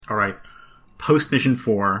Alright. Post-mission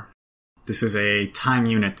 4. This is a time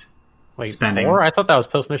unit spending. 4? I thought that was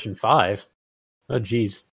post-mission 5. Oh,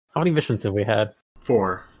 jeez. How many missions have we had?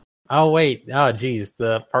 4. Oh, wait. Oh, jeez.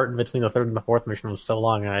 The part in between the third and the fourth mission was so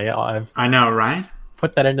long. I know, right?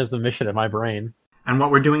 Put that in as the mission in my brain. And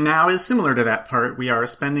what we're doing now is similar to that part. We are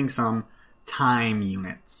spending some time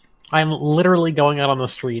units. I'm literally going out on the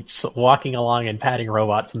streets, walking along and patting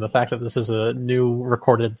robots, and the fact that this is a new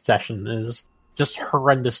recorded session is just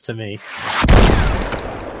horrendous to me.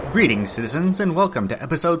 Greetings, citizens, and welcome to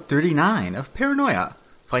episode 39 of Paranoia.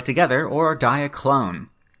 Fight together or die a clone.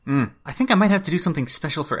 I think I might have to do something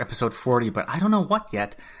special for episode 40, but I don't know what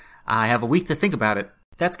yet. I have a week to think about it.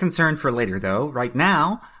 That's concerned for later, though. Right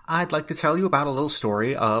now, I'd like to tell you about a little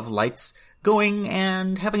story of lights going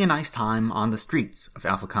and having a nice time on the streets of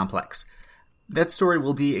Alpha Complex. That story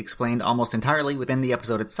will be explained almost entirely within the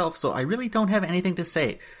episode itself, so I really don't have anything to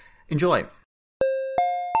say. Enjoy.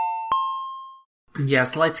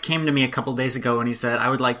 Yes, Lights came to me a couple days ago and he said, I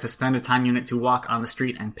would like to spend a time unit to walk on the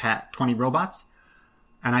street and pat 20 robots.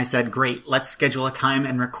 And I said, great, let's schedule a time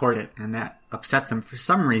and record it. And that upsets him. For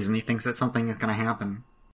some reason, he thinks that something is going to happen.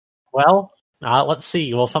 Well, let's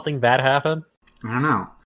see. Will something bad happen? I don't know.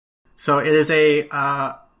 So it is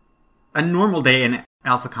a normal day in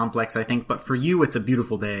Alpha Complex, I think, but for you, it's a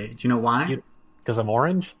beautiful day. Do you know why? Because I'm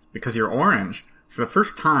orange? Because you're orange. For the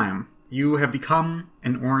first time, you have become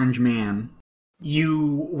an orange man.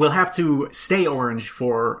 You will have to stay orange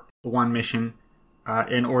for one mission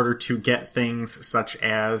in order to get things such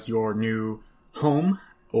as your new home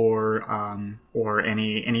or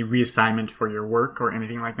any reassignment for your work or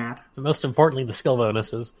anything like that. And most importantly, the skill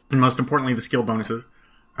bonuses. And most importantly, the skill bonuses.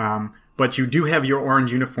 But you do have your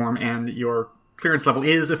orange uniform, and your clearance level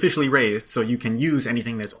is officially raised, so you can use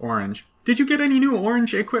anything that's orange. Did you get any new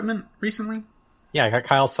orange equipment recently? Yeah, I got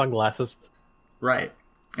Kyle's sunglasses. Right.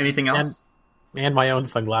 Anything else? And my own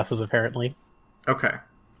sunglasses, apparently. Okay.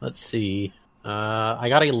 Let's see. I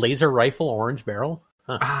got a laser rifle orange barrel.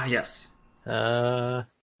 Huh. Ah, yes.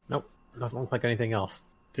 Nope. Doesn't look like anything else.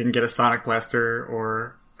 Didn't get a sonic blaster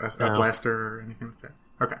or a blaster or anything like that.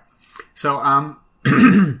 Okay. So,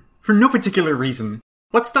 for no particular reason,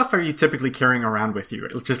 what stuff are you typically carrying around with you?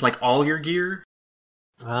 Just like all your gear?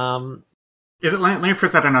 Is it, let me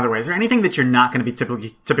phrase that another way. Is there anything that you're not going to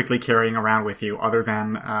be typically carrying around with you other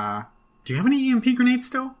than, do you have any EMP grenades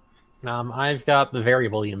still? I've got the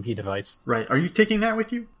variable EMP device. Right. Are you taking that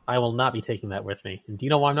with you? I will not be taking that with me. And do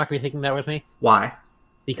you know why I'm not going to be taking that with me? Why?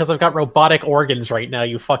 Because I've got robotic organs right now,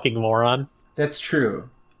 you fucking moron. That's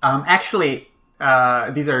true. Actually,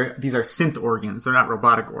 these are synth organs. They're not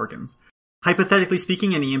robotic organs. Hypothetically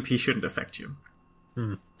speaking, an EMP shouldn't affect you.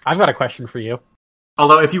 I've got a question for you.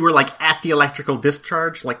 Although if you were like at the electrical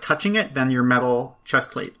discharge, like touching it, then your metal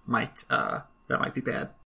chest plate might be bad.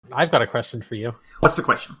 I've got a question for you. What's the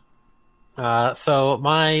question? So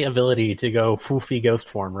my ability to go foofy ghost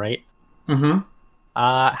form, right? Mm-hmm.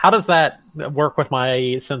 How does that work with my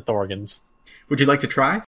synth organs? Would you like to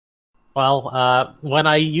try? Well, when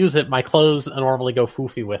I use it, my clothes normally go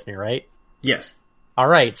foofy with me, right? Yes.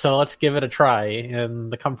 Alright, so let's give it a try in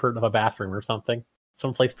the comfort of a bathroom or something.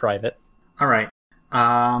 Someplace private. Alright.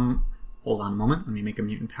 Hold on a moment. Let me make a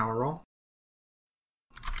mutant power roll.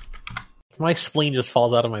 My spleen just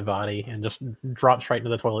falls out of my body and just drops right into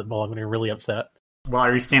the toilet bowl. I'm going to be really upset. Well,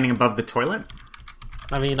 are you standing above the toilet?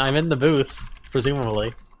 I mean, I'm in the booth,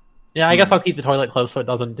 presumably. Yeah, I guess I'll keep the toilet closed so it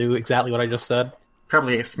doesn't do exactly what I just said.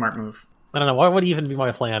 Probably a smart move. I don't know, what would even be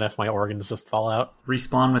my plan if my organs just fall out?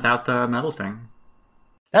 Respawn without the metal thing.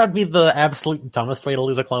 That would be the absolute dumbest way to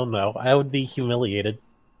lose a clone, though. I would be humiliated.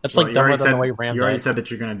 That's like dumber than the way Ram You already said that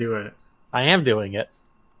you're going to do it. I am doing it.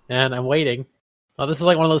 And I'm waiting. Well, this is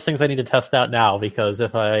like one of those things I need to test out now, because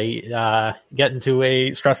if I get into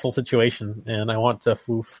a stressful situation and I want to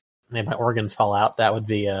foof and my organs fall out, that would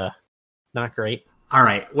be not great.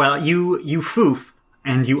 Alright, well, you foof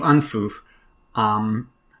and you unfoof.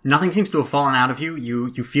 Nothing seems to have fallen out of you.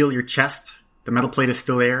 You feel your chest. The metal plate is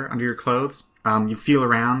still there under your clothes. You feel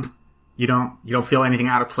around. You don't feel anything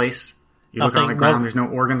out of place. You look on the ground. There's no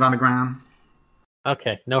organs on the ground.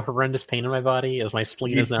 Okay, no horrendous pain in my body as my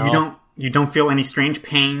spleen is now. You don't feel any strange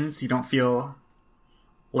pains. You don't feel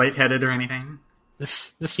lightheaded or anything.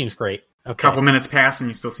 This seems great. Okay. A couple minutes pass and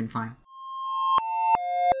you still seem fine.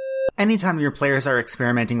 Anytime your players are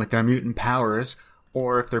experimenting with their mutant powers,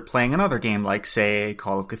 or if they're playing another game like, say,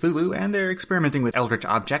 Call of Cthulhu, and they're experimenting with eldritch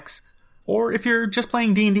objects, or if you're just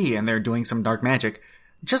playing D&D and they're doing some dark magic,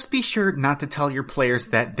 just be sure not to tell your players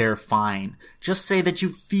that they're fine. Just say that you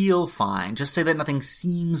feel fine. Just say that nothing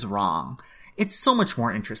seems wrong. It's so much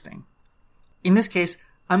more interesting. In this case,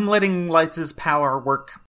 I'm letting Lights' power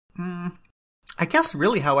work I guess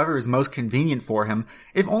really however is most convenient for him,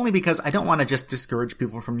 if only because I don't want to just discourage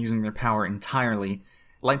people from using their power entirely.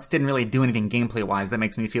 Lights didn't really do anything gameplay-wise that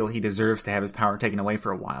makes me feel he deserves to have his power taken away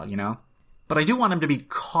for a while, you know? But I do want him to be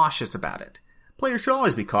cautious about it. Players should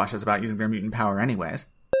always be cautious about using their mutant power anyways.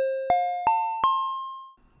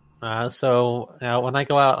 So now when I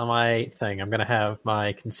go out on my thing, I'm going to have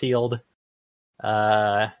my concealed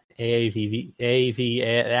AAV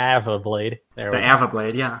Ava blade. The Ava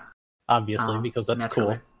blade, yeah. Obviously, because that's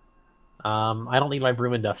naturally. cool. I don't need my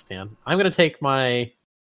broom and dustpan. I'm going to take my...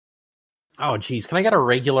 Oh, geez. Can I get a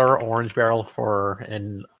regular orange barrel for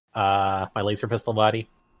my laser pistol body?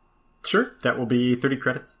 Sure, that will be 30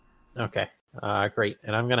 credits. Okay, great.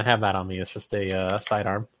 And I'm going to have that on me. It's just a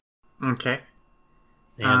sidearm. Okay.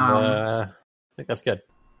 And I think that's good.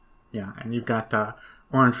 Yeah, and you've got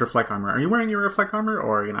orange reflect armor. Are you wearing your reflect armor,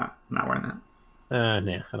 or are you not wearing that?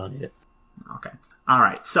 Nah, I don't need it. Okay. All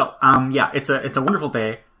right. So, yeah, it's a wonderful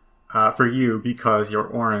day for you because you're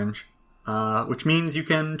orange, which means you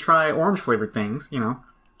can try orange flavored things. You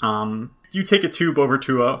know, you take a tube over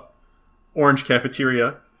to a orange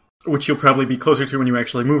cafeteria, which you'll probably be closer to when you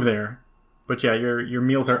actually move there. But yeah, your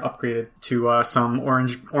meals are upgraded to some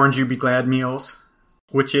orange you be glad meals,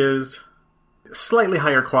 which is slightly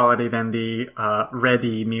higher quality than the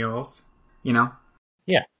ready meals. You know.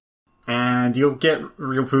 Yeah. And you'll get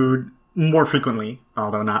real food more frequently,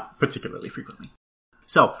 although not particularly frequently.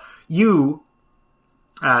 So, you,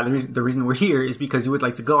 the reason we're here is because you would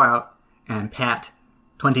like to go out and pat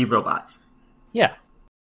 20 robots. Yeah.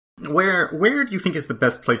 Where do you think is the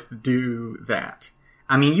best place to do that?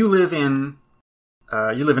 I mean, you live in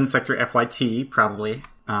sector FYT, probably.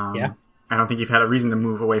 Yeah. I don't think you've had a reason to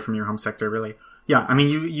move away from your home sector, really. Yeah, I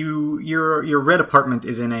mean, your red apartment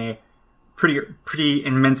is in a pretty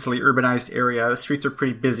immensely urbanized area. The streets are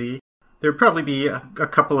pretty busy. There'd probably be a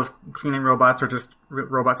couple of cleaning robots or just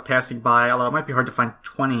robots passing by, although it might be hard to find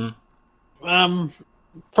 20.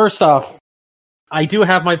 First off, I do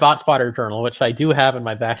have my bot spotter journal, which I do have in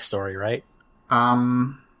my backstory, right?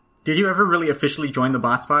 Did you ever really officially join the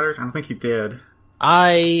bot spotters? I don't think you did.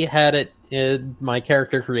 I had it in my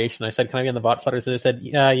character creation. I said, can I be in the bot spotters? And they said,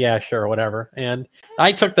 yeah, sure, whatever. And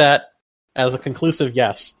I took that as a conclusive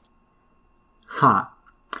yes. Huh.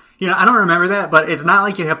 You know, I don't remember that, but it's not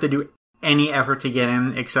like you have to do any effort to get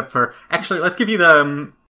in, except for... Actually, let's give you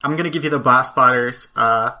the... I'm going to give you the bot spotters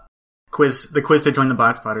quiz. The quiz to join the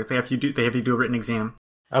bot spotters. They have to do a written exam.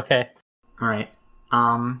 Okay. All right.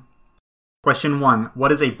 Question 1.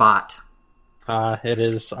 What is a bot? It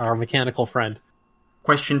is our mechanical friend.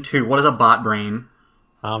 Question 2. What is a bot brain?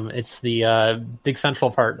 It's the big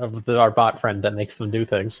central part of our bot friend that makes them do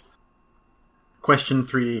things. Question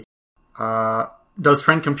 3. Does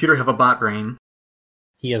friend computer have a bot brain?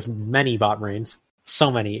 He has many bot brains.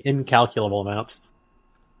 So many. Incalculable amounts.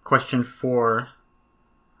 Question 4.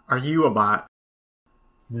 Are you a bot?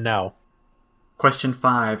 No. Question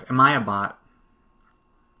 5. Am I a bot?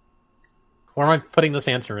 What am I putting this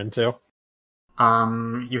answer into?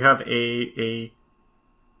 You have a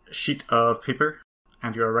sheet of paper,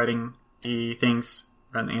 and you are writing the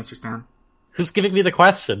answers down. Who's giving me the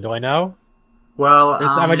question? Do I know? Well,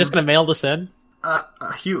 am I just going to mail this in?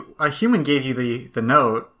 A human gave you the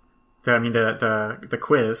note, the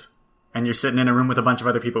quiz, and you're sitting in a room with a bunch of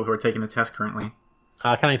other people who are taking the test currently.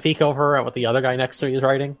 Can I peek over at what the other guy next to you is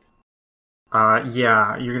writing?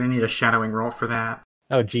 Yeah, you're going to need a shadowing roll for that.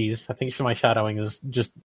 Oh, geez. I think my shadowing is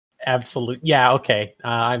just absolute... Yeah, okay.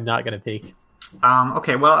 I'm not going to peek.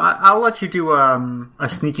 Okay, well, I'll let you do a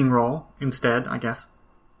sneaking roll instead, I guess.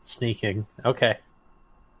 Sneaking. Okay.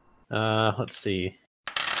 Let's see.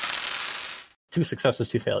 2 successes,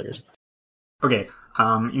 2 failures. Okay,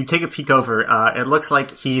 you take a peek over. It looks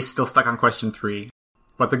like he's still stuck on question 3.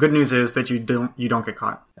 But the good news is that you don't get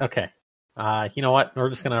caught. Okay. You know what? We're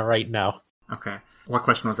just going to write no. Okay. What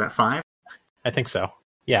question was that, 5? I think so.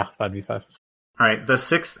 Yeah, that'd be 5. All right, the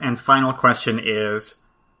 6th and final question is,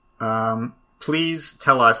 please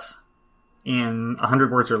tell us in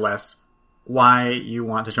 100 words or less why you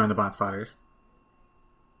want to join the bot spotters.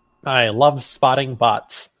 I love spotting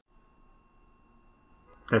bots.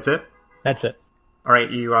 That's it? That's it. All right,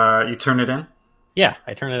 you turn it in? Yeah,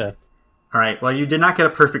 I turn it in. All right, well, you did not get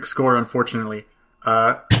a perfect score, unfortunately.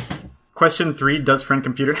 Question 3, does friend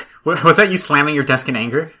computer... Was that you slamming your desk in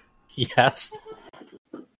anger? Yes.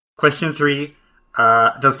 Question 3,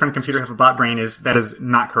 does friend computer have a bot brain? That is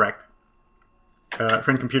not correct.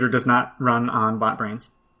 Friend computer does not run on bot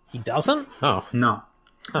brains. He doesn't? Oh. No.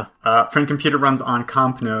 Huh. Friend computer runs on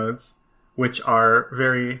comp nodes, which are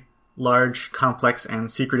very large, complex,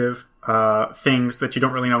 and secretive things that you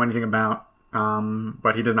don't really know anything about.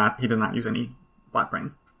 But he does not use any bot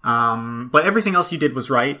brains. But everything else you did was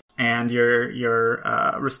right, and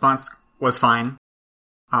your response was fine.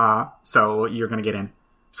 So you're going to get in.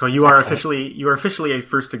 So you are officially a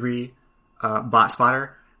first degree bot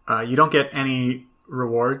spotter. You don't get any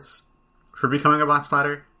rewards for becoming a bot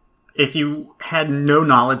spotter. If you had no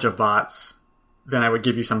knowledge of bots, then I would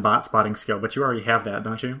give you some bot spotting skill, but you already have that,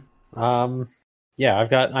 don't you?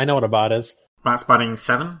 Yeah, I know what a bot is. Bot spotting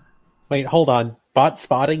 7? Wait, hold on. Bot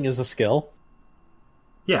spotting is a skill?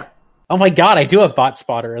 Yeah. Oh my god, I do have bot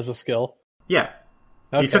spotter as a skill. Yeah.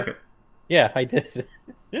 Okay. You took it. Yeah, I did.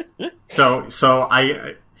 So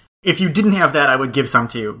if you didn't have that, I would give some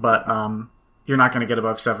to you, but you're not going to get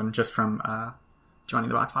above 7 just from joining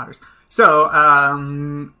the bot spotters. So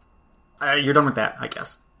you're done with that, I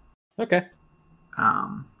guess. Okay.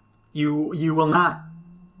 You will not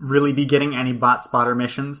really be getting any bot spotter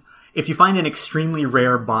missions. If you find an extremely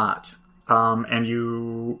rare bot, and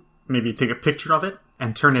you maybe take a picture of it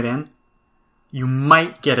and turn it in, you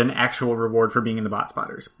might get an actual reward for being in the bot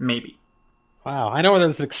spotters. Maybe. Wow, I know where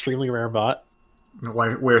there's an extremely rare bot.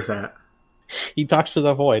 Where's that? He talks to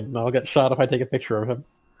the void, and I'll get shot if I take a picture of him.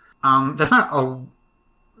 That's not a...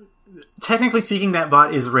 Technically speaking, that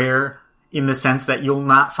bot is rare in the sense that you'll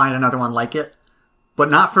not find another one like it, but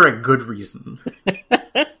not for a good reason.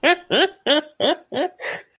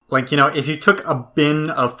 Like, if you took a bin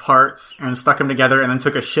of parts and stuck them together and then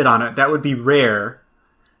took a shit on it, that would be rare.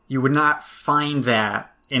 You would not find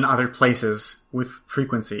that in other places with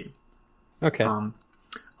frequency. Okay.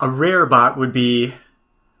 A rare bot would be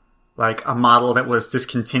like a model that was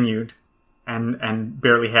discontinued and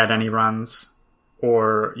barely had any runs,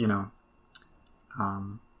 or,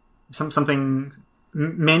 something...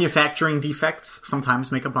 Manufacturing defects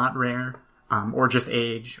sometimes make a bot rare, or just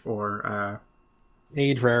age, or...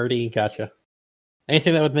 Age, rarity, gotcha.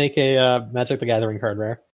 Anything that would make a Magic the Gathering card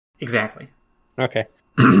rare. Exactly. Okay.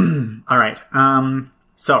 All right.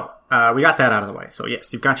 So we got that out of the way. So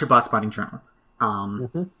yes, you've got your bot spotting journal.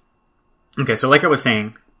 Okay, so like I was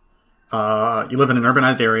saying, you live in an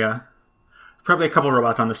urbanized area. Probably a couple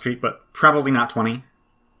robots on the street, but probably not 20.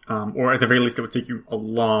 Or at the very least, it would take you a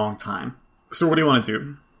long time. So what do you want to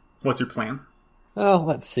do? What's your plan? Well,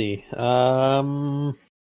 let's see. Probably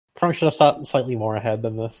should have thought slightly more ahead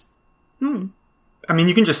than this. I mean,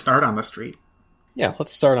 you can just start on the street. Yeah,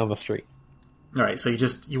 let's start on the street. All right, so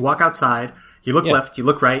you walk outside, you look left, you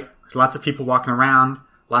look right. There's lots of people walking around,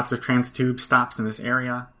 lots of trans tube stops in this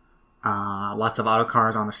area, lots of auto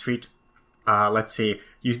cars on the street. Let's see.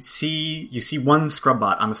 You see one scrub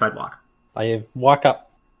bot on the sidewalk. I walk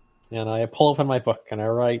up, and I pull open my book, and I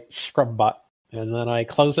write scrub bot, and then I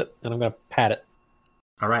close it, and I'm going to pat it.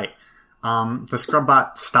 All right. The scrub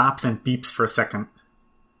bot stops and beeps for a second,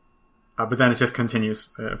 but then it just continues.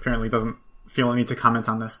 Apparently doesn't feel a need to comment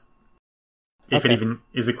on this. If it even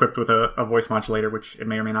is equipped with a voice modulator, which it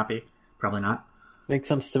may or may not be. Probably not. Makes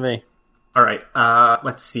sense to me. All right.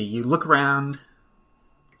 Let's see. You look around.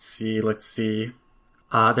 Let's see.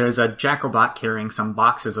 There's a Jackalbot carrying some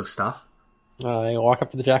boxes of stuff. I walk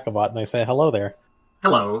up to the Jackalbot and I say, hello there.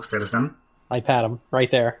 Hello, citizen. I pat him. Right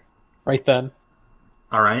there. Right then.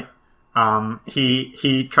 All right.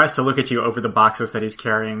 He tries to look at you over the boxes that he's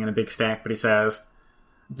carrying in a big stack, but he says,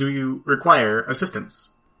 do you require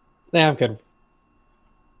assistance? Nah, I'm good.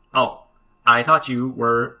 Oh, I thought you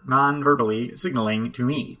were non-verbally signaling to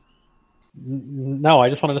me. No, I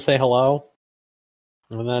just wanted to say hello.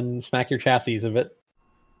 And then smack your chassis a bit.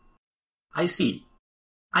 I see.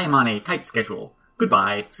 I am on a tight schedule.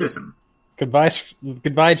 Goodbye, citizen. Goodbye,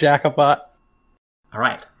 Jackalbot. All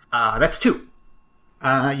right. That's 2.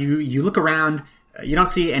 You look around. You don't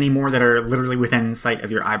see any more that are literally within sight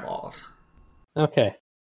of your eyeballs. Okay.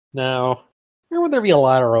 Now, where would there be a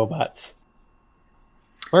lot of robots?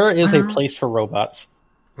 Where is a place for robots?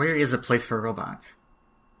 Where is a place for robots?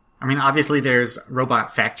 I mean, obviously there's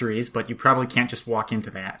robot factories, but you probably can't just walk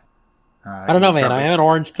into that. I don't know, man. I am an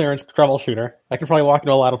orange clearance troubleshooter. I can probably walk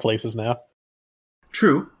into a lot of places now.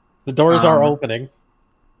 True. The doors are opening.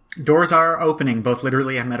 Doors are opening, both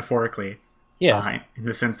literally and metaphorically. Yeah. In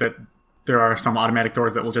the sense that there are some automatic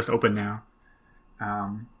doors that will just open now.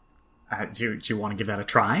 Do you want to give that a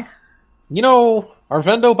try? Are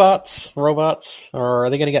Vendobots robots, or are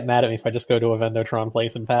they going to get mad at me if I just go to a Vendotron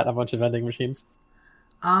place and pat a bunch of vending machines?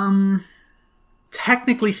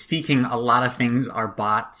 Technically speaking, a lot of things are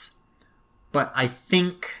bots, but I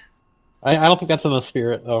think... I don't think that's in the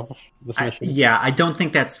spirit of this mission. I don't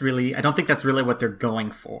think that's really what they're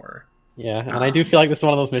going for. Yeah, and I do feel like this is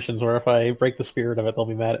one of those missions where if I break the spirit of it, they'll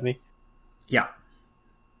be mad at me. Yeah.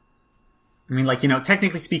 I mean,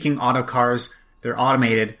 technically speaking, auto cars, they're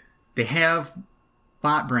automated, they have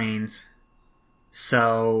bot brains,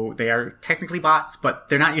 so they are technically bots, but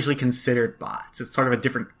they're not usually considered bots. It's sort of a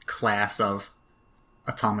different class of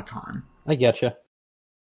automaton. I getcha.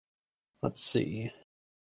 Let's see.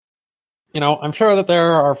 I'm sure that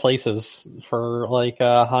there are places for like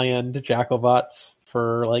high-end Jackobots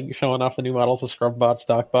for like showing off the new models of scrub bots,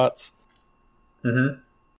 doc bots. Mm-hmm.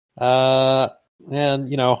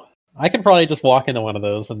 And I could probably just walk into one of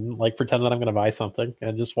those and like pretend that I'm going to buy something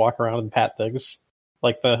and just walk around and pat things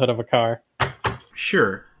like the hood of a car.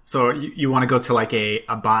 Sure. So you want to go to like a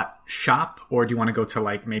bot shop, or do you want to go to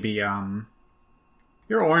like maybe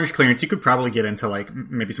your orange clearance? You could probably get into like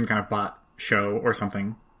maybe some kind of bot show or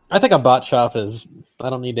something. I think a bot shop is... I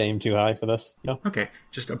don't need to aim too high for this. Okay,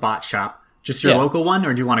 just a bot shop. Just your local one,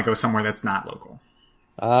 or do you want to go somewhere that's not local?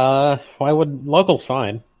 Why would... Local's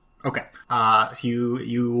fine. Okay. So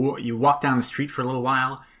you walk down the street for a little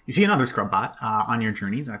while. You see another scrub bot on your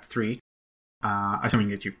journeys. That's 3. Assuming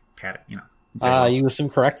that you pat it, You assume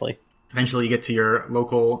correctly. Eventually you get to your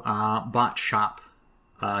local bot shop.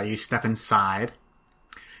 You step inside.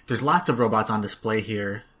 There's lots of robots on display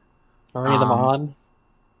here. Are any of them on?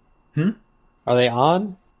 Are they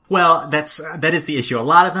on? Well, that is the issue. A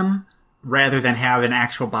lot of them, rather than have an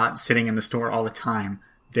actual bot sitting in the store all the time,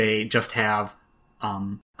 they just have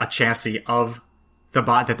a chassis of the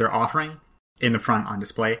bot that they're offering in the front on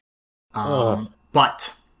display.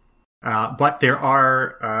 But there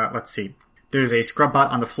are, let's see, there's a scrub bot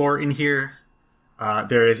on the floor in here.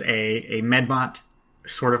 There is a med bot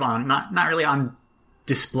sort of on, not really on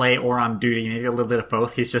display or on duty, maybe a little bit of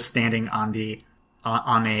both. He's just standing on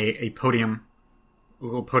on a podium, a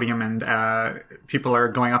little podium, and people are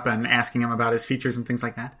going up and asking him about his features and things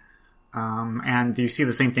like that. And you see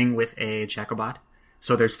the same thing with a Jackobot.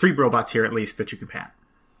 So there's 3 robots here at least that you can pat.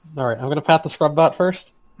 All right, I'm going to pat the scrub bot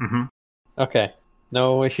first. Mm-hmm. Okay.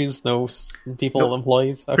 No issues, no people, nope.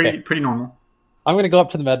 Employees? Okay. Pretty normal. I'm going to go up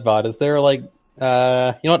to the medbot. Is there like... you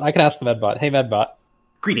know what? I can ask the medbot. Hey, medbot.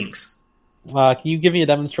 Greetings. Can you give me a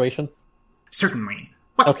demonstration? Certainly.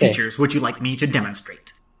 What features would you like me to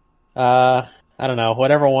demonstrate? I don't know.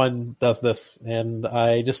 Whatever one does this. And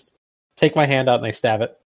I just take my hand out and I stab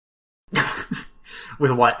it.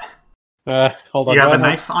 With what? Hold on. Do you have a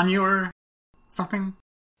knife on you or something?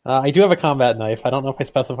 I do have a combat knife. I don't know if I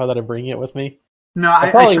specify that I'm bringing it with me. No,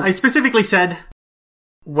 I specifically said,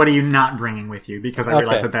 what are you not bringing with you? Because I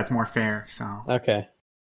realize that that's more fair, so... Okay.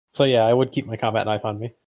 So yeah, I would keep my combat knife on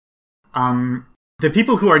me. The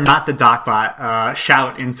people who are not the Docbot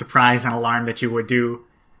shout in surprise and alarm that you would do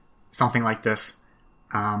something like this.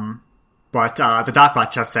 But the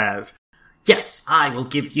Docbot just says, "Yes, I will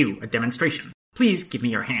give you a demonstration. Please give me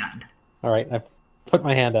your hand." Alright, I put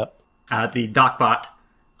my hand up. The Docbot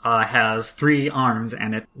has 3 arms,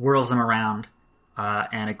 and it whirls them around,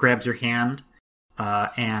 and it grabs your hand,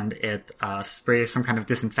 and it sprays some kind of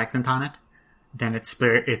disinfectant on it. Then it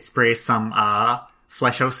sprays some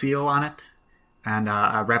Flesho-Seal on it, and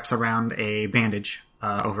wraps around a bandage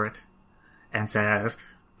over it, and says,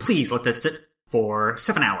 "Please let this sit for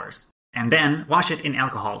 7 hours, and then wash it in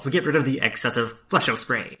alcohol to get rid of the excessive Flesho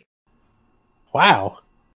spray." Wow.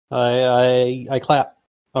 I clap.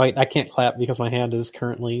 Oh wait, I can't clap because my hand is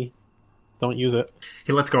currently... Don't use it.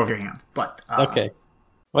 He lets go of your hand, but... Okay.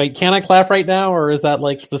 Wait, can I clap right now, or is that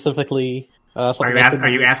like specifically... something are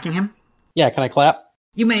you asking him? Yeah, can I clap?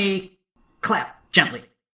 You may clap gently.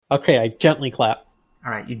 Okay, I gently clap.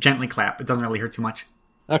 Alright, you gently clap. It doesn't really hurt too much.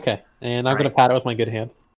 Okay, and I'm going to pat it with my good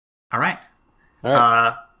hand. Alright.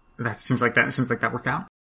 Alright. That seems like that worked out.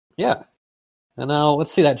 Yeah. And now,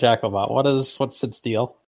 let's see that Jacobot. What's its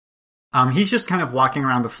deal? He's just kind of walking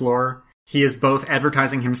around the floor. He is both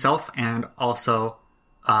advertising himself and also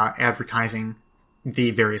advertising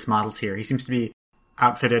the various models here. He seems to be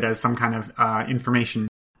outfitted as some kind of information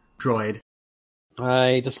droid.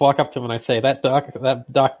 I just walk up to him and I say, that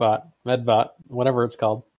Docbot, Medbot, whatever it's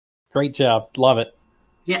called. Great job. Love it.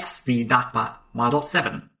 Yes, the Docbot Model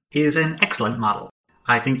 7 is an excellent model.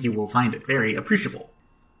 I think you will find it very appreciable.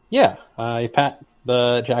 Yeah, I pat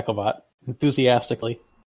the Jacobot enthusiastically.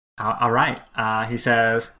 All right. He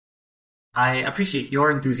says, "I appreciate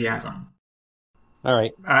your enthusiasm." All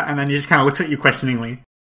right. And then he just kind of looks at you questioningly.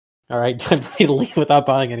 All right, time for me to leave without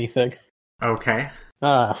buying anything. Okay.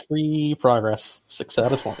 Free progress. 6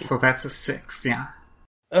 out of 20. So that's a 6, yeah.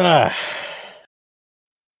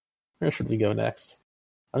 Where should we go next?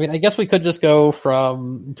 I mean, I guess we could just go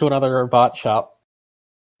to another bot shop.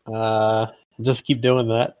 Just keep doing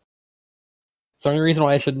that. Is there any reason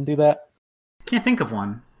why I shouldn't do that? Can't think of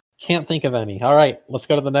one. Can't think of any. All right, let's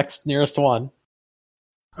go to the next nearest one.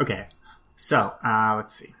 Okay. So,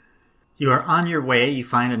 let's see. You are on your way. You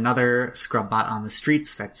find another scrub bot on the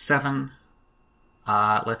streets. That's 7.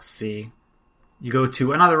 Let's see. You go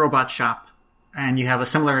to another robot shop, and you have a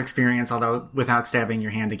similar experience, although without stabbing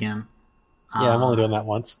your hand again. Yeah, I'm only doing that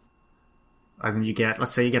once. And you get,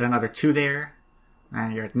 let's say you get another 2 there,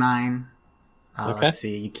 and you're at 9. Okay. Let's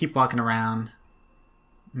see. You keep walking around.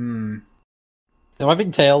 Am I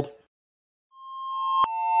being tailed?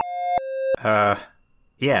 Yeah,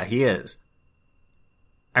 he is.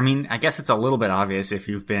 I mean, I guess it's a little bit obvious if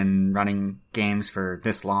you've been running games for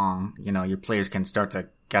this long, your players can start to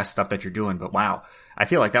guess stuff that you're doing, but wow, I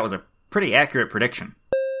feel like that was a pretty accurate prediction.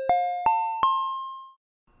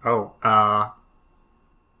 Oh,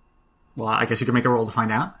 well, I guess you can make a roll to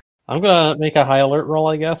find out. I'm gonna make a high alert roll,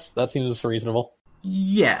 I guess. That seems reasonable.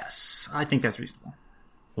 Yes, I think that's reasonable.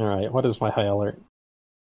 Alright, what is my high alert?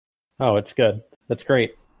 Oh, it's good. That's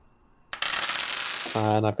great.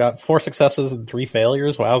 And I've got 4 successes and 3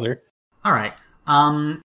 failures. Wowzer. Alright,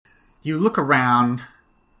 you look around.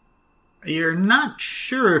 You're not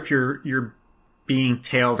sure if you're being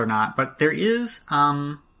tailed or not, but there is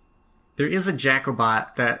a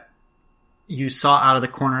Jacobot that you saw out of the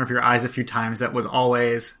corner of your eyes a few times that was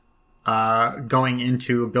always going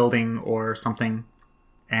into a building or something,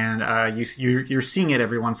 and you're seeing it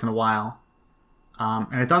every once in a while,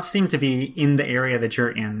 and it does seem to be in the area that you're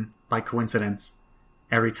in by coincidence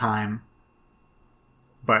every time,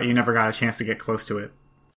 but you never got a chance to get close to it.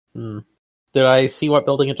 Did I see what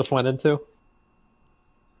building it just went into?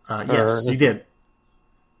 Yes, you did.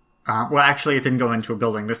 Well, actually, it didn't go into a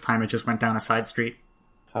building. This time it just went down a side street.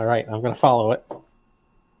 Alright, I'm going to follow it.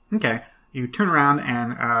 Okay. You turn around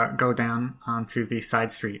and go down onto the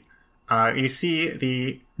side street. You see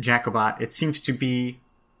the Jacobot. It seems to be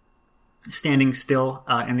standing still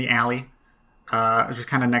in the alley, just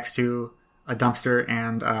kind of next to a dumpster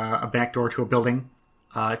and a back door to a building.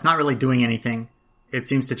 It's not really doing anything. It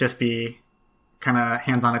seems to just be kind of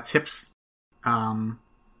hands on its hips.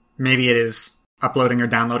 Maybe it is uploading or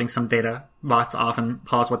downloading some data. Bots often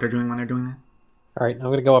pause what they're doing when they're doing that. Alright, I'm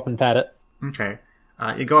going to go up and pat it. Okay.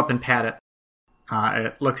 You go up and pat it.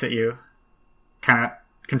 It looks at you, kind of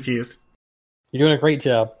confused. You're doing a great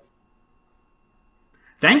job.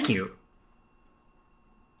 Thank you.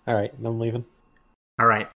 Alright, I'm leaving.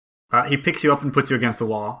 Alright. He picks you up and puts you against the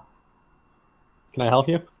wall. Can I help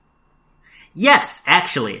you? Yes,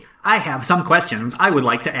 actually. I have some questions I would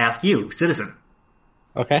like to ask you, citizen.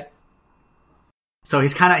 Okay. So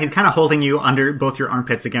he's kind of holding you under both your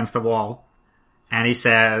armpits against the wall, and he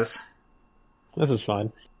says, This is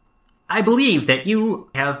fine. I believe that you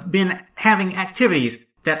have been having activities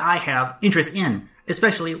that I have interest in,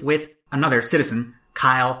 especially with another citizen,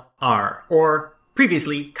 Kyle R., or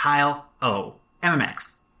previously Kyle O.,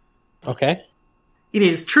 MMX. Okay. It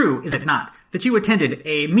is true, is it not, that you attended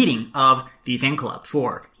a meeting of the fan club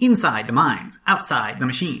for Inside the Minds, Outside the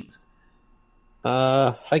Machines?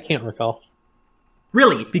 I can't recall.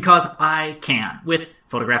 Really, because I can, with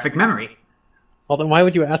photographic memory. Well, then why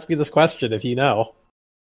would you ask me this question if you know?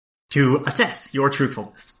 To assess your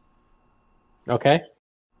truthfulness. Okay.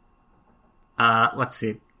 Let's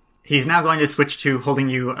see. He's now going to switch to holding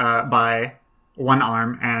you by one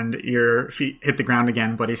arm, and your feet hit the ground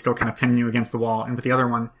again, but he's still kind of pinning you against the wall. And with the other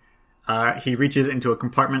one, he reaches into a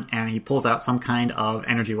compartment and he pulls out some kind of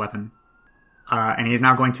energy weapon. And he's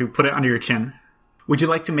now going to put it under your chin. Would you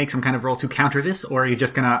like to make some kind of roll to counter this, or are you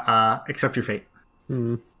just gonna accept your fate?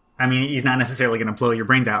 I mean, he's not necessarily gonna blow your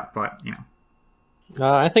brains out, but,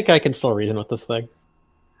 I think I can still reason with this thing.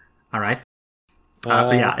 Alright.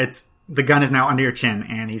 So yeah, the gun is now under your chin,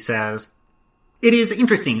 and he says, it is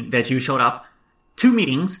interesting that you showed up 2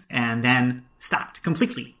 meetings and then stopped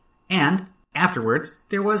completely. And afterwards,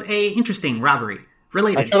 there was a interesting robbery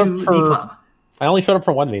related to the club. I only showed up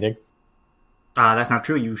for 1 meeting. That's not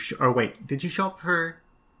true. Wait, did you show up for...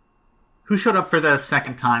 Who showed up for the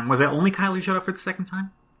second time? Was it only Kyle who showed up for the second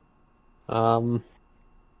time?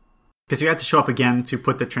 Because you had to show up again to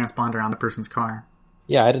put the transponder on the person's car.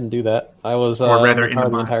 Yeah, I didn't do that. I was or rather in the car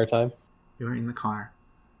the entire time. You were in the car.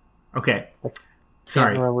 Okay. Sorry. I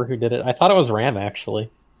can't remember who did it. I thought it was Ram, actually.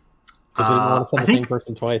 Because we didn't want to send the same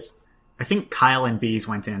person twice. I think Kyle and Bees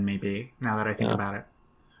went in, maybe, now that I think about it.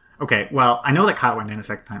 Okay, well, I know that Kyle went in a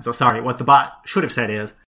second time, so sorry. What the bot should have said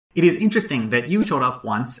is, it is interesting that you showed up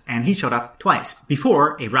once and he showed up twice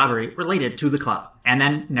before a robbery related to the club, and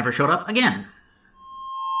then never showed up again.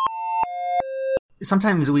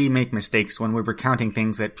 Sometimes we make mistakes when we're recounting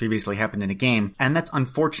things that previously happened in a game, and that's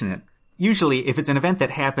unfortunate. Usually, if it's an event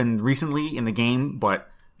that happened recently in the game, but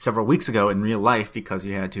several weeks ago in real life because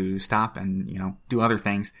you had to stop and, do other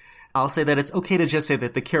things, I'll say that it's okay to just say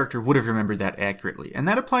that the character would have remembered that accurately. And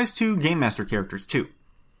that applies to Game Master characters, too.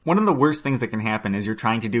 One of the worst things that can happen is you're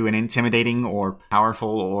trying to do an intimidating or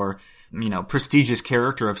powerful or, prestigious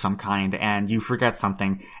character of some kind, and you forget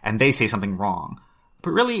something, and they say something wrong.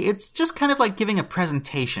 But really, it's just kind of like giving a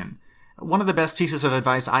presentation. One of the best pieces of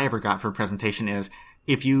advice I ever got for a presentation is,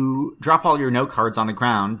 if you drop all your note cards on the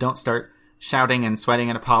ground, don't start shouting and sweating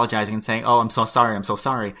and apologizing and saying, "Oh, I'm so sorry, I'm so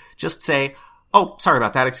sorry." Just say, "Oh, sorry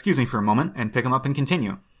about that, excuse me for a moment," and pick them up and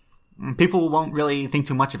continue. People won't really think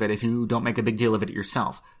too much of it if you don't make a big deal of it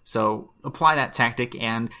yourself. So apply that tactic,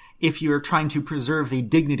 and if you're trying to preserve the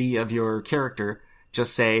dignity of your character,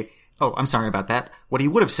 just say, "Oh, I'm sorry about that. What he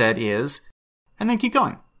would have said is," and then keep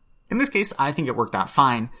going. In this case, I think it worked out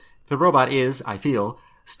fine. The robot is, I feel,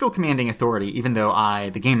 still commanding authority, even though I,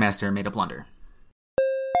 the Game Master, made a blunder.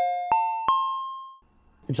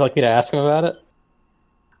 Would you like me to ask him about it?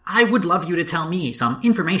 I would love you to tell me some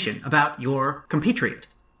information about your compatriot,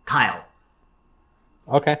 Kyle.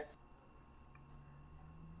 Okay.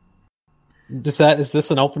 Is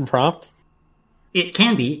this an open prompt? It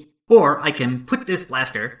can be, or I can put this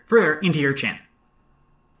blaster further into your chin.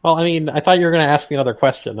 Well, I mean, I thought you were going to ask me another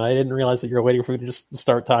question. I didn't realize that you were waiting for me to just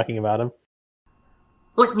start talking about him.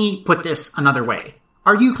 Let me put this another way.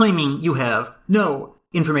 Are you claiming you have no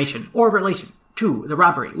information or relation to the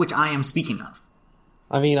robbery which I am speaking of?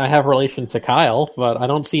 I mean, I have relation to Kyle, but I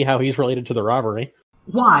don't see how he's related to the robbery.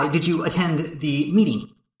 Why did you attend the meeting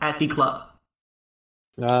at the club?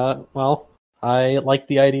 Well, I like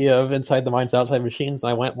the idea of inside the minds, outside machines.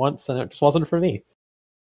 I went once, and it just wasn't for me.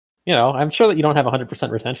 I'm sure that you don't have a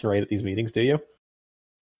 100% retention rate at these meetings, do you?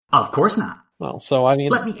 Of course not. Well, so, I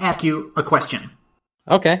mean... Let me ask you a question.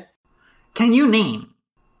 Okay. Can you name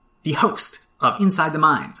the host of Inside the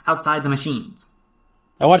Minds, Outside the Machines?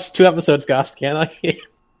 I watched 2 episodes, Gost, can't I?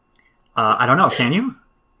 I don't know, can you?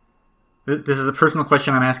 This is a personal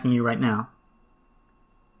question I'm asking you right now.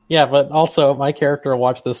 Yeah, but also, my character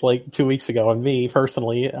watched this, 2 weeks ago, and me,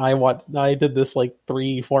 personally, I did this,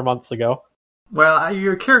 3-4 months ago. Well,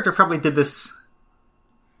 your character probably did this...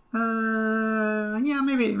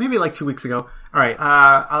 maybe 2 weeks ago. Alright,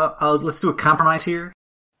 let's do a compromise here.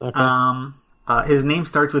 Okay. His name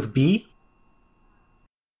starts with B.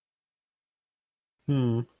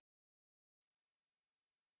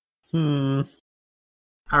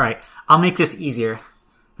 Alright, I'll make this easier.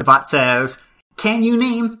 The bot says, "Can you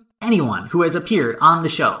name anyone who has appeared on the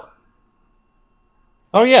show?"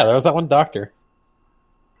 Oh yeah, there was that one doctor.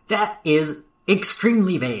 That is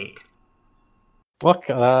extremely vague. Look,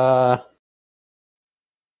 I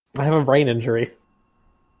have a brain injury.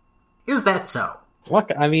 Is that so?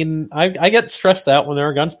 Look, I mean, I get stressed out when there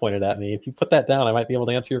are guns pointed at me. If you put that down, I might be able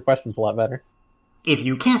to answer your questions a lot better. If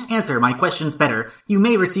you can't answer my questions better, you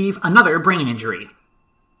may receive another brain injury.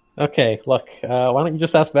 Okay, look, why don't you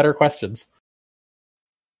just ask better questions?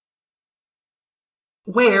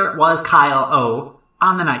 Where was Kyle O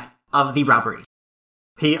on the night of the robbery?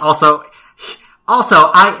 I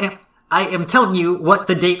am telling you what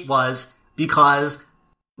the date was because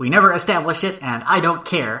we never established it and I don't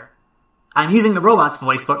care. I'm using the robot's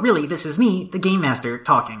voice, but really this is me, the Game Master,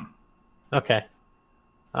 talking. Okay.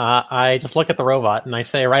 I just look at the robot and I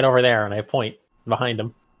say right over there and I point behind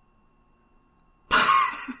him.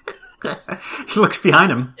 He looks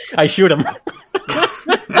behind him. I shoot him.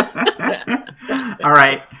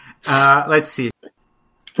 Alright, let's see.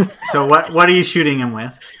 So what are you shooting him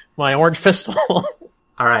with? My orange pistol.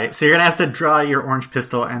 Alright, so you're gonna have to draw your orange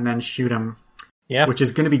pistol and then shoot him. Yeah. Which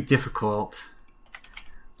is gonna be difficult.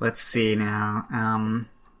 Let's see now.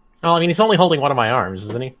 Well, I mean, he's only holding one of my arms,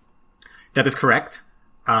 isn't he? That is correct.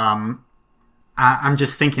 I'm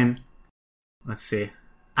just thinking. Let's see.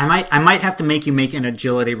 I might have to make you make an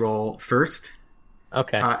agility roll first.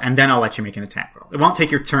 Okay. And then I'll let you make an attack roll. It won't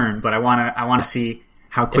take your turn, but I wanna see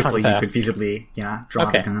how quickly you could feasibly, draw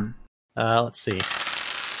the gun. Let's see.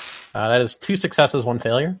 That is 2 successes, 1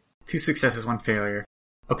 failure. 2 successes, 1 failure.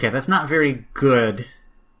 Okay, that's not very good,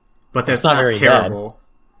 but that's not not very terrible. bad.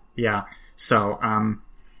 Yeah. So,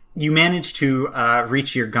 you manage to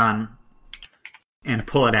reach your gun and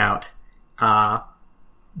pull it out,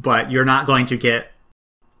 but you're not going to get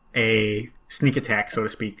a sneak attack, so to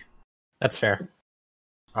speak. That's fair.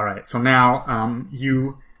 All right. So now,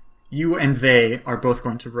 you and they are both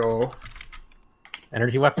going to roll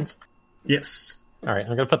energy weapons. Yes. All right.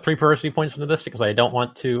 I'm going to put 3 perversity points into this because I don't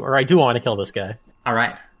want to, or I do want to kill this guy. All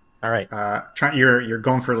right. All right. You're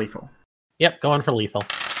going for lethal. Yep, going for lethal.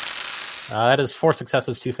 That is 4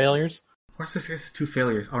 successes, 2 failures. 4 successes, 2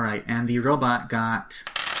 failures. All right, and the robot got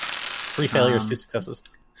 3 failures, 2 successes.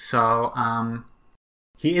 So,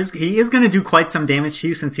 He is going to do quite some damage to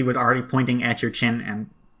you since he was already pointing at your chin and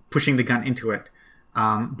pushing the gun into it.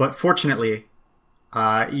 But fortunately,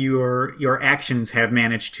 your actions have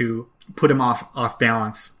managed to put him off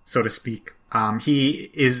balance, so to speak.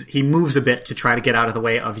 He moves a bit to try to get out of the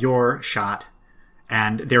way of your shot,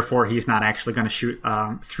 and therefore he's not actually going to shoot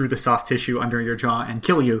through the soft tissue under your jaw and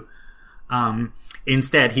kill you.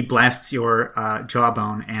 Instead, he blasts your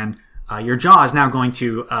jawbone, and your jaw is now going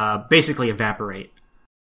to basically evaporate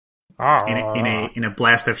in a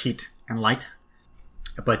blast of heat and light.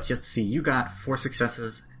 But let's see, you got 4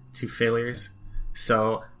 successes, 2 failures.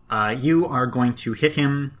 So you are going to hit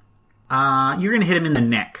him. You're going to hit him in the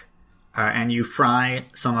neck, and you fry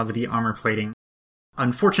some of the armor plating.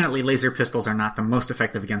 Unfortunately, laser pistols are not the most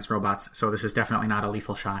effective against robots, so this is definitely not a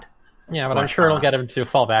lethal shot. Yeah, but I'm sure it'll get him to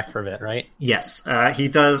fall back for a bit, right? Yes, he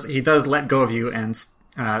does. He does let go of you and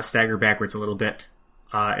stagger backwards a little bit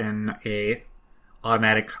in a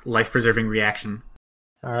automatic life-preserving reaction.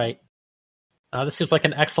 All right. This seems like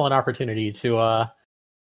an excellent opportunity to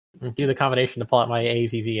do the combination to pull out my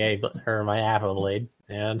AVVA or my AVA blade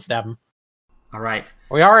and stab him. All right.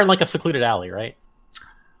 We are in like a secluded alley, right?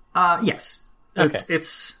 Yes. Okay.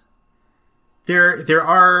 There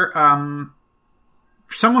are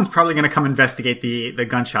someone's probably going to come investigate the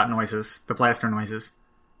gunshot noises, the blaster noises.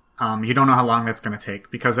 You don't know how long that's going to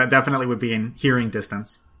take because that definitely would be in hearing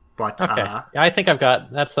distance. But okay. I think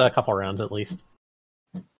that's a couple rounds at least.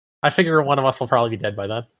 I figure one of us will probably be dead by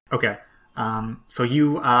then. Okay. So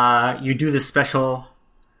you do this special.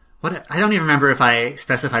 What I don't even remember if I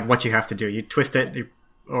specified what you have to do. You twist it,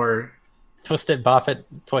 or twist it, buff it,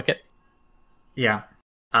 twick it. Yeah.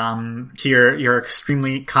 To your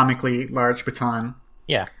extremely comically large baton.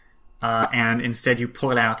 Yeah. And instead you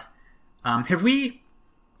pull it out. Have we?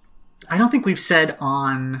 I don't think we've said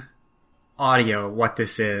on audio what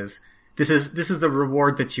this is. This is the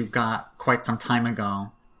reward that you got quite some time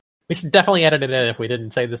ago. We should definitely edit it in if we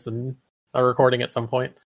didn't say this in a recording at some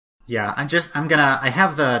point. Yeah, I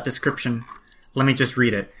have the description. Let me just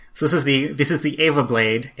read it. So this is the Ava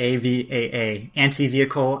blade, AVAA,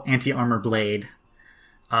 anti-vehicle, anti-armor blade.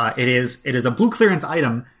 It is a blue clearance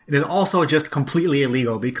item. It is also just completely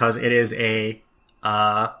illegal because it is a,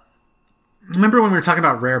 remember when we were talking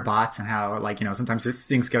about rare bots and how, sometimes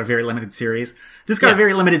things get a very limited series? This got a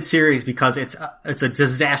very limited series because it's a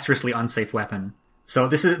disastrously unsafe weapon. So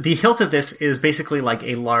the hilt of this is basically like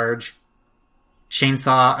a large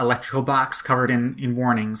chainsaw electrical box covered in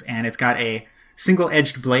warnings, and it's got a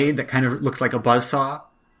single-edged blade that kind of looks like a buzzsaw,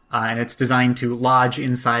 and it's designed to lodge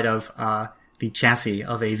inside of the chassis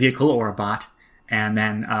of a vehicle or a bot, and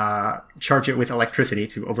then charge it with electricity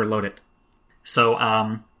to overload it.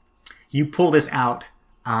 So you pull this out.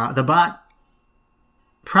 The bot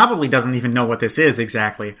probably doesn't even know what this is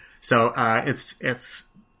exactly, so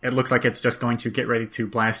it looks like it's just going to get ready to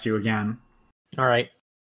blast you again. All right.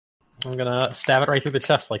 I'm going to stab it right through the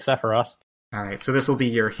chest like Sephiroth. All right, so this will be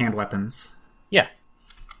your hand weapons. Yeah.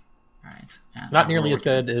 All right. Not nearly as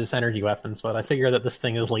good as energy weapons, but I figure that this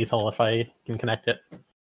thing is lethal if I can connect it.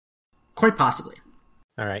 Quite possibly.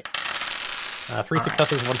 All right. 3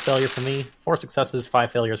 successes, 1 failure for me. 4 successes,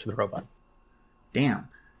 5 failures for the robot. Damn.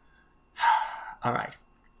 All right.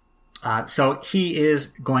 So he is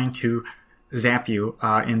going to zap you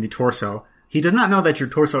in the torso. He does not know that your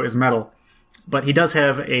torso is metal, but he does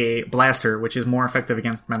have a blaster, which is more effective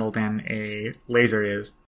against metal than a laser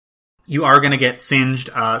is. You are going to get singed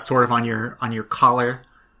sort of on your collar,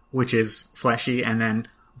 which is fleshy, and then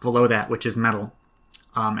below that, which is metal.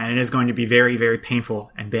 And it is going to be very, very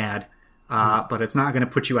painful and bad, but it's not going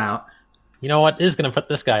to put you out. You know what is going to put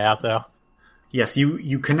this guy out, though? Yes,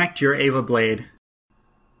 you connect your Ava blade.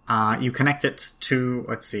 You connect it to,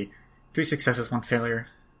 let's see, 3 successes, 1 failure.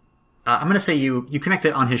 I'm going to say you connect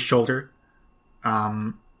it on his shoulder.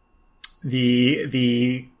 Some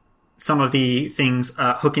of the things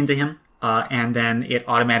hook into him, and then it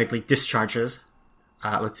automatically discharges.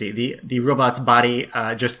 Let's see, the robot's body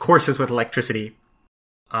just courses with electricity,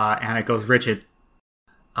 and it goes rigid,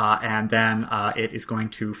 and then it is going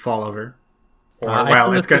to fall over.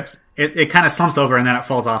 It kind of slumps over, and then it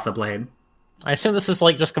falls off the blade. I assume this is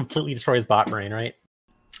like just completely destroys bot brain, right?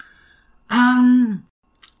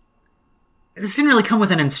 This didn't really come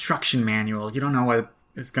with an instruction manual. You don't know what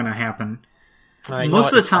is going to happen.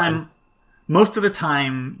 Most of the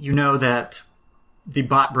time, you know that the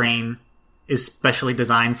bot brain is specially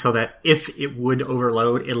designed so that if it would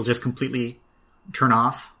overload, it'll just completely turn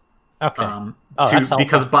off. Okay.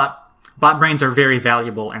 Because bot brains are very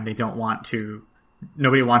valuable, and they don't want to.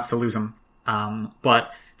 Nobody wants to lose them.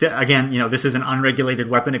 But again, this is an unregulated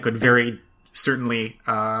weapon. It could very certainly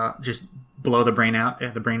just blow the brain out.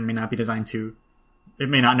 The brain may not be designed to. It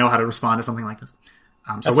may not know how to respond to something like this.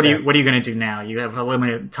 So what are you going to do now? You have a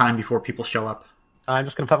limited time before people show up. I'm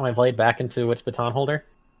just going to put my blade back into its baton holder.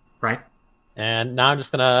 Right. And now I'm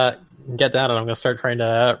just going to get down and I'm going to start trying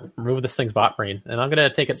to remove this thing's bot brain. And I'm going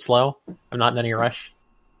to take it slow. I'm not in any rush.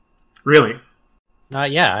 Really?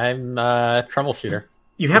 Yeah, I'm a troubleshooter.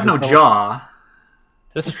 You have no jaw.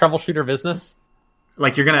 This is troubleshooter business?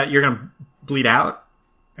 Like you're gonna bleed out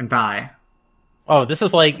and die. Oh, this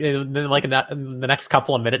is like in the next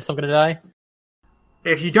couple of minutes I'm going to die?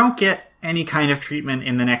 If you don't get any kind of treatment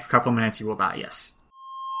in the next couple of minutes, you will die, yes.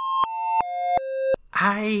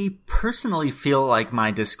 I personally feel like my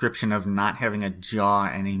description of not having a jaw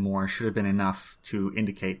anymore should have been enough to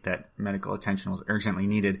indicate that medical attention was urgently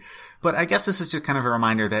needed. But I guess this is just kind of a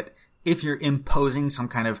reminder that if you're imposing some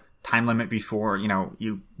kind of time limit before,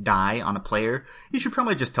 you die on a player, you should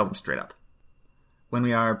probably just tell them straight up. When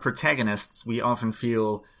we are protagonists,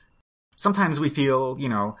 sometimes we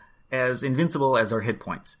feel, as invincible as our hit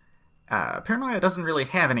points. Paranoia doesn't really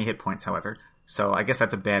have any hit points, however, so I guess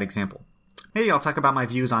that's a bad example. Maybe I'll talk about my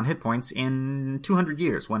views on hit points in 200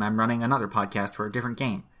 years when I'm running another podcast for a different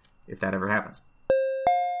game, if that ever happens.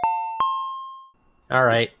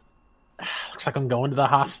 Alright. Looks like I'm going to the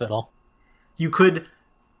hospital. You could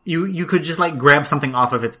just grab something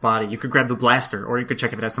off of its body. You could grab the blaster, or you could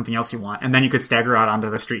check if it has something else you want, and then you could stagger out onto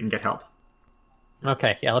the street and get help.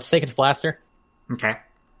 Okay, yeah, let's take its blaster. Okay.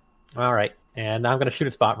 Alright, and now I'm going to shoot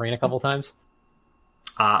its bot brain a couple times.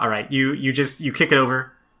 Alright, you kick it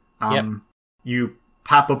over. Yep. You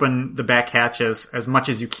pop open the back hatch as much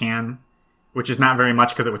as you can, which is not very much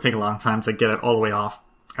because it would take a long time to get it all the way off.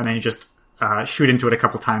 And then you just shoot into it a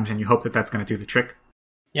couple times, and you hope that that's going to do the trick.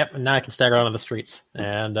 Yep, and now I can stagger out on the streets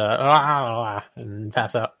and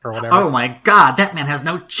pass out or whatever. Oh my god, that man has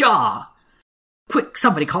no jaw! Quick,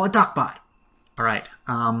 somebody call a docbot! Alright,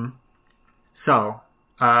 so,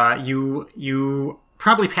 you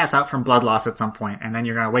probably pass out from blood loss at some point, and then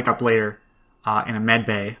you're going to wake up later in a med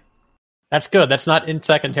bay. That's good. That's not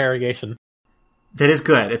insect interrogation. That is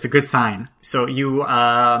good. It's a good sign. So you,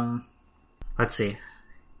 let's see.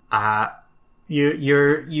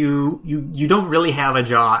 You don't really have a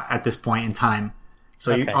jaw at this point in time.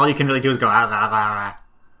 So okay. All you can really do is go, ah, ah, ah, ah.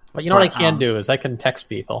 But what I can do is I can text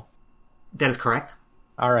people. That is correct.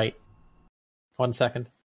 All right. 1 second.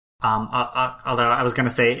 Although I was going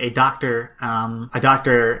to say a doctor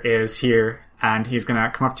is here and he's going to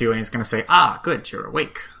come up to you and he's going to say, good, you're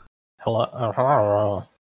awake. Hello.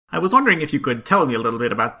 I was wondering if you could tell me a little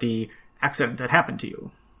bit about the accident that happened to you.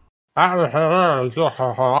 I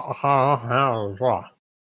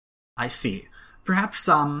see. Perhaps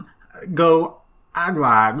go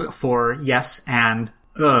agwag for yes and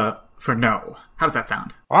for no. How does that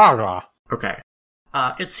sound? Okay.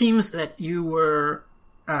 It seems that you were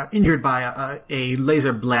injured by a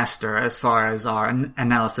laser blaster, as far as our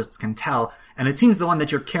analysis can tell, and it seems the one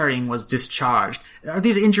that you're carrying was discharged. Are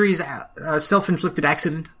these injuries a self-inflicted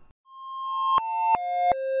accident?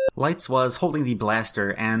 Lights was holding the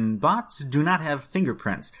blaster, and bots do not have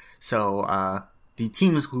fingerprints, so the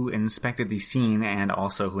teams who inspected the scene and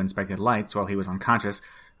also who inspected Lights while he was unconscious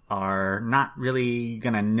are not really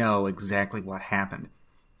gonna know exactly what happened.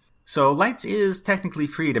 So Lights is technically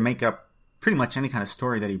free to make up pretty much any kind of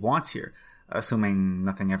story that he wants here, assuming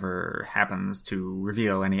nothing ever happens to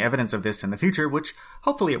reveal any evidence of this in the future, which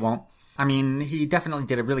hopefully it won't. I mean, he definitely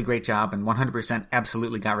did a really great job and 100%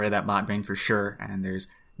 absolutely got rid of that bot brain for sure, and there's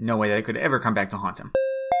no way that it could ever come back to haunt him.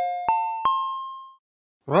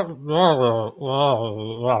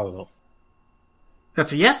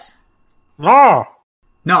 That's a yes? No.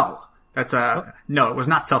 No. That's a... No, it was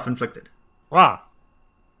not self-inflicted. Alright.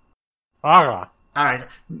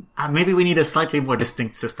 Maybe we need a slightly more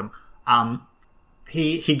distinct system.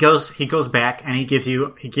 He goes back and he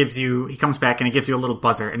comes back and he gives you a little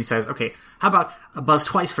buzzer and he says, okay, how about a buzz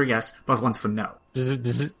twice for yes, buzz once for no?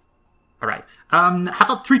 Alright. How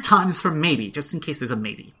about 3 times for maybe, just in case there's a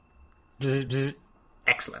maybe?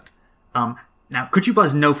 Excellent. Now, could you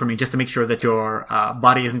buzz no for me, just to make sure that your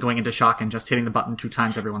body isn't going into shock and just hitting the button 2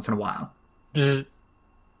 times every once in a while?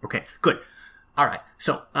 Okay, good. Alright,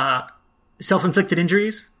 so, self-inflicted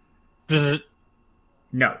injuries?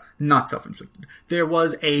 No, not self-inflicted. There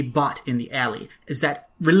was a bot in the alley. Is that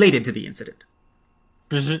related to the incident?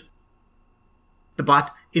 The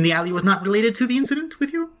bot in the alley was not related to the incident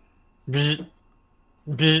with you?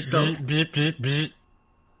 So,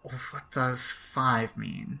 what does 5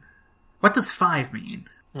 mean? What does 5 mean?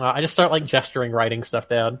 I just start gesturing, writing stuff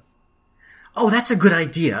down. Oh, that's a good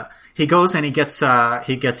idea. He goes and he gets a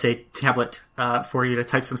tablet for you to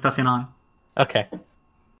type some stuff in on. Okay.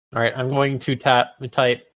 All right, I'm going to type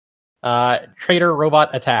traitor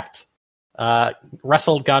robot attacked.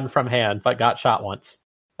 Wrestled gun from hand, but got shot once.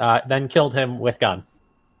 Then killed him with gun.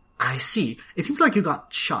 I see. It seems like you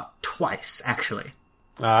got shot twice, actually.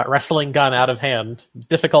 Wrestling gun out of hand.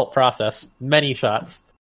 Difficult process. Many shots.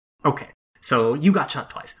 Okay, so you got shot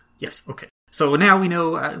twice. Yes, okay. So now we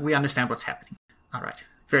know, we understand what's happening. All right,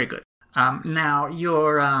 very good. Now,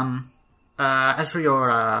 as for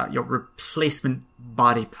your replacement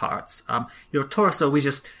body parts, your torso, we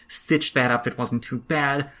just stitched that up. It wasn't too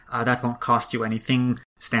bad. That won't cost you anything.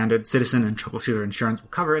 Standard citizen and troubleshooter insurance will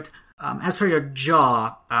cover it. As for your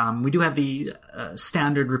jaw, we do have the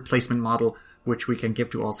standard replacement model, which we can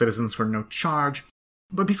give to all citizens for no charge.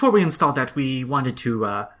 But before we install that, we wanted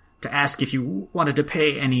to ask if you wanted to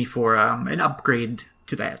pay any for an upgrade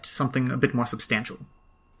to that, something a bit more substantial.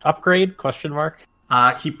 Upgrade? Question mark.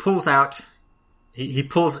 He pulls out. He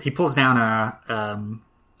pulls down a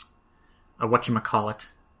whatchamacallit.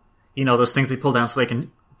 You know, those things they pull down so they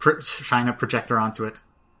can shine a projector onto it.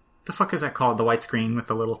 The fuck is that called? The white screen with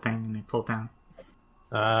the little thing and they pull down.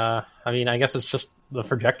 I mean, I guess it's just the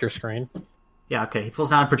projector screen. Yeah, okay. He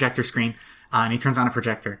pulls down a projector screen and he turns on a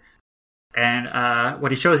projector. And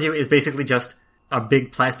what he shows you is basically just a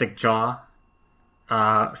big plastic jaw.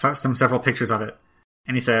 Several pictures of it.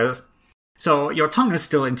 And he says, so your tongue is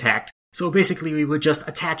still intact. So basically we would just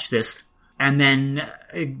attach this and then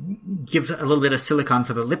give a little bit of silicone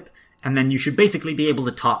for the lip. And then you should basically be able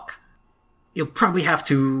to talk. You'll probably have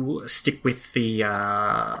to stick with the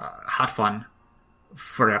hot fun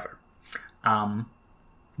forever.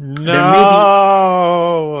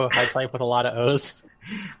 No! I type with a lot of O's.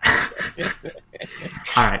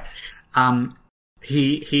 All right.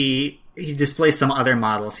 He displays some other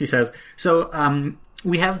models. He says, so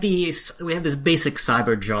we have this basic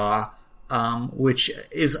cyber jaw, which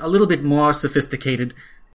is a little bit more sophisticated.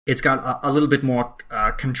 It's got a little bit more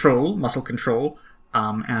muscle control,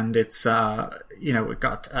 and it's it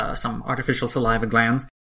got some artificial saliva glands.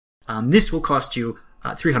 This will cost you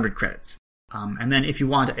 300 credits. And then if you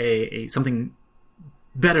want something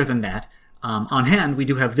better than that, on hand we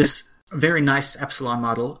do have this very nice Epsilon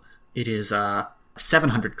model. It is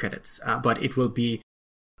 700 credits, but it will be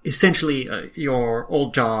essentially your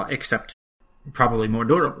old jaw, except probably more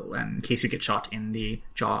durable, and in case you get shot in the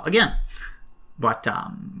jaw again. But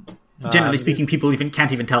generally speaking, people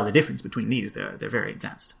can't even tell the difference between these. They're very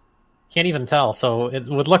advanced. Can't even tell, so it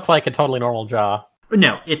would look like a totally normal jaw.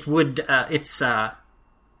 No, it would.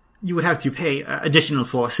 You would have to pay additional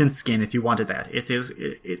for synth skin if you wanted that. It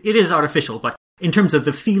is artificial, but in terms of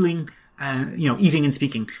the feeling, eating and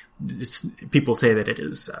speaking, people say that it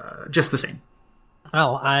is just the same.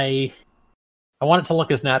 Well, I want it to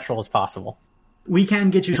look as natural as possible. We can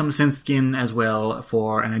get you some synth skin as well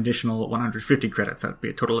for an additional 150 credits. That would be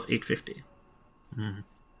a total of 850. Mm.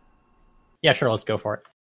 Yeah, sure, let's go for it.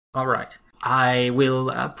 All right. I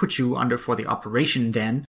will put you under for the operation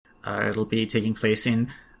then. It'll be taking place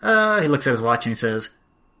in... he looks at his watch and he says,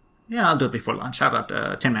 yeah, I'll do it before lunch. How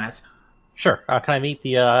about 10 minutes? Sure. Can I meet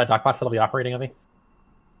the DocBots that'll be operating on me?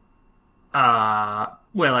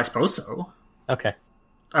 Well, I suppose so. Okay.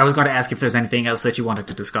 I was going to ask if there's anything else that you wanted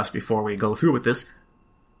to discuss before we go through with this.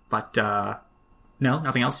 But, no,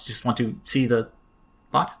 nothing else? You just want to see the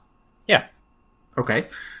bot? Yeah. Okay.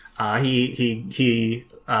 He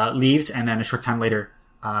leaves, and then a short time later,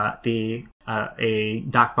 a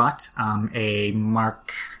DocBot, a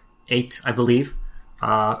Mark 8, I believe,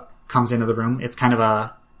 comes into the room. It's kind of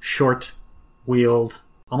a short-wheeled,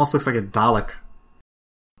 almost looks like a Dalek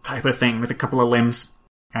type of thing with a couple of limbs.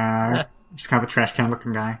 Just kind of a trash can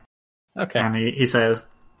looking guy. Okay. And he says,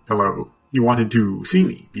 hello, you wanted to see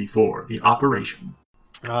me before the operation.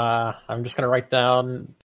 I'm just going to write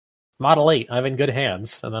down Model 8, I'm in good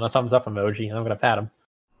hands, and then a thumbs up emoji, and I'm going to pat him.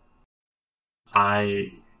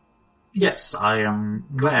 Yes, I am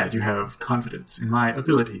glad you have confidence in my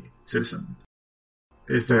ability, citizen.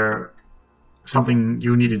 Is there something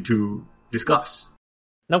you needed to discuss?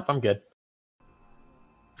 Nope, I'm good.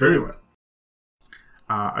 Very well.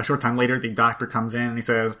 A short time later, the doctor comes in and he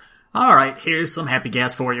says, all right, here's some happy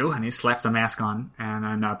gas for you. And he slaps a mask on, and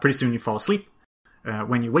then pretty soon you fall asleep.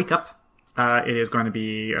 When you wake up, it is going to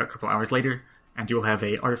be a couple hours later, and you will have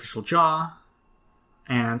a artificial jaw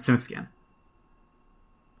and synth skin.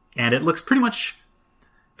 And it looks pretty much...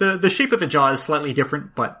 The shape of the jaw is slightly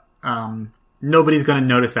different, but nobody's going to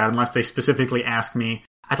notice that unless they specifically ask me,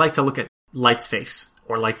 I'd like to look at Light's face,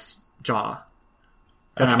 or Light's jaw.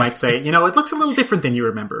 Then I might say, it looks a little different than you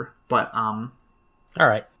remember, but...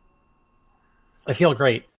 Alright. I feel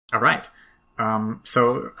great. Alright.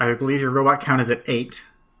 So I believe your robot count is at 8.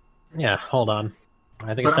 Yeah, hold on.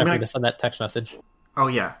 I think But it's I'm time for gonna- me to send that text message. Oh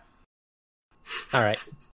yeah. All right.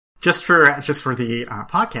 Just for the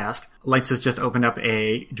podcast, Lights has just opened up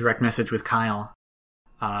a direct message with Kyle,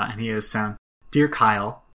 and he is saying, "Dear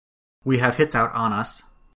Kyle, we have hits out on us.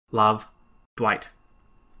 Love, Dwight."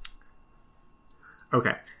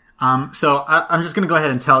 Okay. So I'm just going to go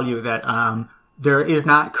ahead and tell you that there is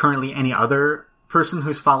not currently any other person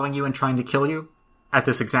who's following you and trying to kill you at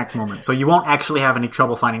this exact moment. So you won't actually have any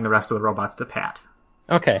trouble finding the rest of the robots to pat.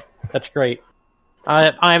 Okay, that's great.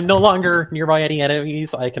 I'm no longer nearby any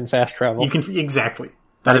enemies. I can fast travel. You can exactly.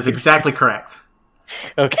 That is exactly correct.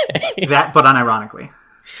 Okay. That, but unironically.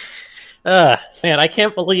 Man, I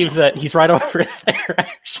can't believe that he's right over there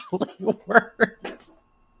actually worked.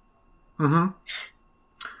 Mm-hmm.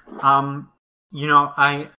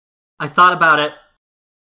 I thought about it,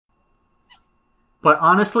 but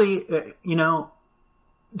honestly, I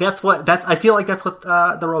feel like that's what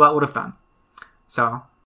the robot would have done. So,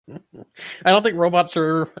 I don't think robots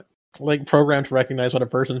are like programmed to recognize when a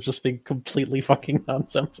person's just being completely fucking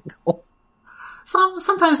nonsensical. so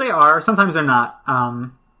sometimes they are, sometimes they're not.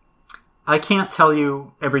 I can't tell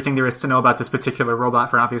you everything there is to know about this particular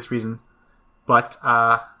robot for obvious reasons, but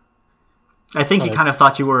I think he kind of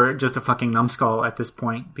thought you were just a fucking numbskull at this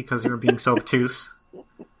point because you were being so obtuse.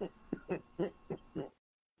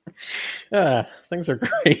 Things are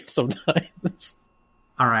great sometimes.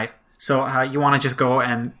 All right. So you want to just go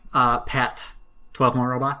and pat 12 more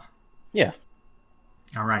robots? Yeah.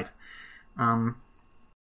 All right.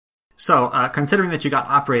 So considering that you got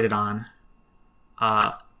operated on,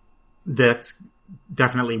 that's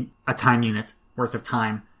definitely a time unit worth of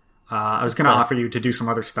time. I was going to offer you to do some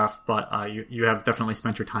other stuff, but you have definitely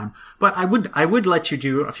spent your time. But I would let you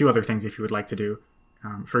do a few other things if you would like to do.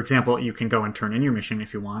 For example, you can go and turn in your mission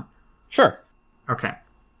if you want. Sure. Okay.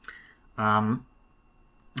 So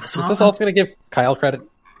is this also going to give Kyle credit?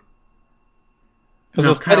 Because No,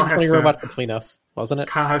 it was Kyle petting 20 has to- robots between us, wasn't it?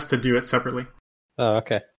 Kyle has to do it separately. Oh,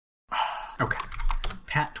 okay. Okay.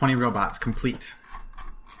 Pat 20 robots complete.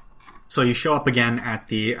 So you show up again at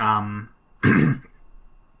the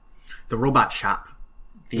the robot shop,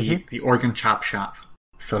 the organ chop shop,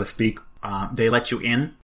 so to speak. They let you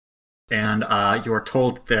in, and you're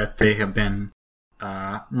told that they have been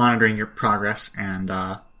monitoring your progress, and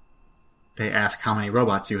they ask how many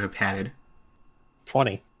robots you have patted.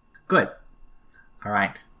 20. Good. All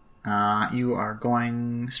right. You are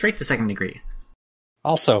going straight to second degree.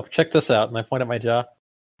 Also, check this out, and I point at my jaw.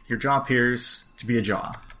 Your jaw appears to be a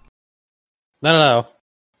jaw. No.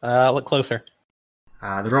 Look closer.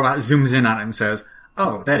 The robot zooms in on it and says,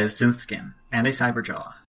 "Oh, that is synth skin and a cyber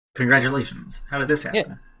jaw. Congratulations. How did this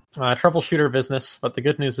happen?" Troubleshooter business, but the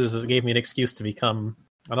good news is it gave me an excuse to become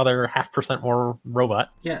another 0.5% more robot.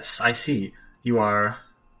 Yes, I see. You are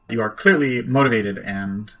clearly motivated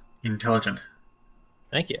and intelligent.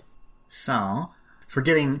 Thank you. So, for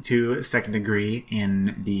getting to second degree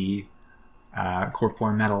in the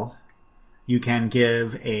corpore metal, you can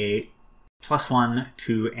give a +1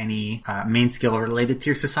 to any main skill related to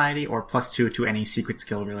your society, or +2 to any secret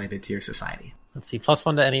skill related to your society. Let's see,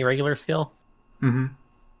 +1 to any regular skill?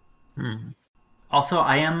 Also,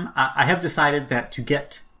 I have decided that to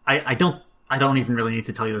get, I don't even really need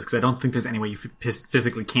to tell you this because I don't think there's any way you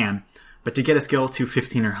physically can, but to get a skill to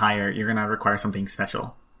 15 or higher, you're going to require something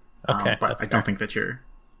special. Okay, but I don't think that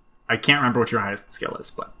I can't remember what your highest skill is,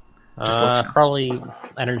 but just to let you know. Probably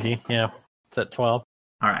energy, yeah. It's at 12.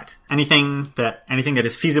 All right. Anything that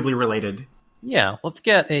is feasibly related. Yeah, let's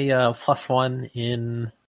get a +1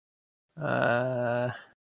 in... I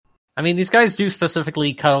mean, these guys do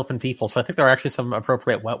specifically cut open people, so I think there are actually some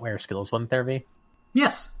appropriate wetware skills, wouldn't there be?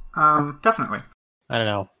 Yes, definitely. I don't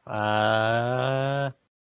know. I've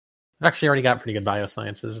actually already got pretty good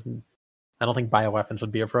biosciences. I don't think bioweapons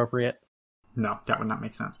would be appropriate. No, that would not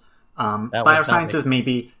make sense. That would not Biosciences,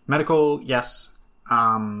 maybe. Medical, yes.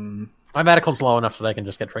 My medical's low enough that I can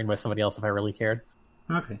just get trained by somebody else if I really cared.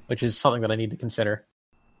 Okay. Which is something that I need to consider.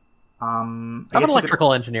 How How about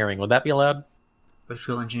electrical engineering? Would that be allowed?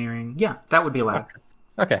 Electrical engineering? Yeah, that would be allowed.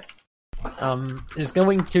 Okay. Is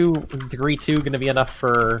going to degree 2 going to be enough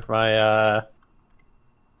for my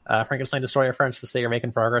Frankenstein Destroyer friends to say you're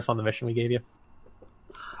making progress on the mission we gave you?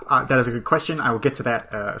 That is a good question. I will get to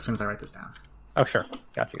that as soon as I write this down. Oh, sure.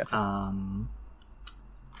 Gotcha.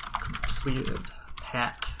 Completed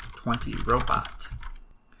Pat 20 robot.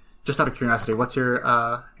 Just out of curiosity, what's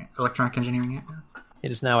your electronic engineering at now?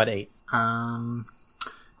 It is now at 8.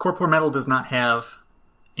 Corpore Metal does not have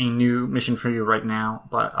a new mission for you right now,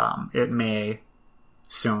 but it may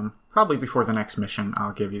soon. Probably before the next mission,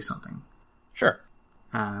 I'll give you something. Sure.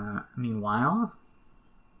 Meanwhile,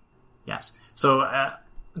 Yes. So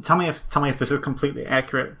tell me if this is completely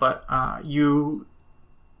accurate. But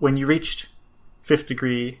when you reached 5th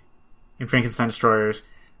degree in Frankenstein destroyers,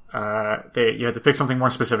 you had to pick something more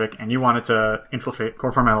specific, and you wanted to infiltrate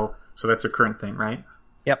corpore metal. So that's a current thing, right?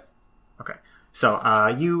 Yep. Okay. So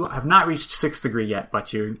you have not reached 6th degree yet,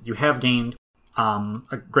 but you have gained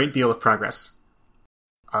a great deal of progress.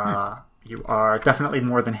 You are definitely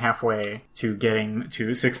more than halfway to getting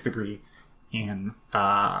to 6th degree in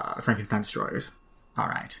Frankenstein destroyers. All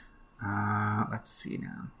right. Let's see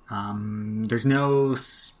now. There's no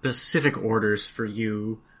specific orders for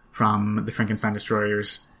you from the Frankenstein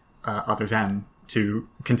destroyers other than to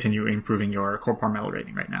continue improving your corpore metal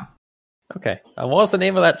rating right now. Okay. What was the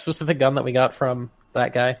name of that specific gun that we got from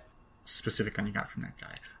that guy? Specific gun you got from that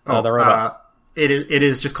guy? The robot. It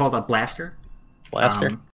is just called a blaster.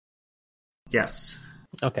 Blaster? Yes.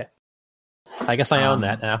 Okay. I guess I own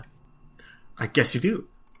that now. I guess you do.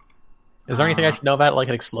 Is there anything I should know about it? Like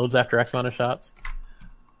it explodes after X amount of shots?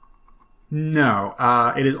 No.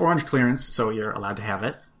 It is orange clearance, so you're allowed to have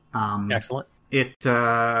it. Excellent.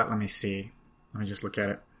 Let me see. Let me just look at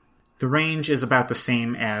it. The range is about the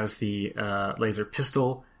same as the laser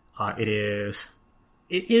pistol. It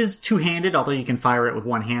is two-handed, although you can fire it with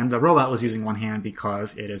one hand. The robot was using one hand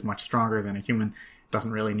because it is much stronger than a human.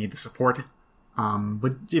 Doesn't really need the support.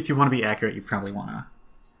 But if you want to be accurate, you probably want to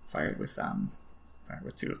fire it with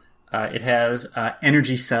two. It has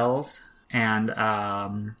energy cells,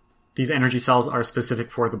 and these energy cells are specific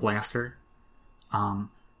for the blaster.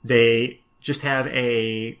 They just have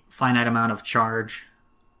a finite amount of charge.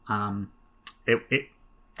 It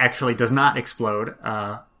actually does not explode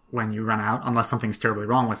when you run out, unless something's terribly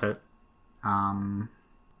wrong with it.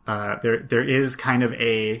 There is kind of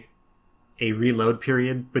a reload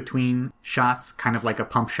period between shots, kind of like a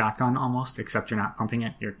pump shotgun almost, except you're not pumping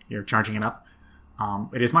it, you're charging it up.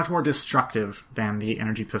 It is much more destructive than the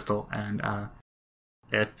energy pistol, and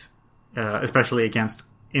it, especially against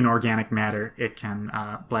inorganic matter, it can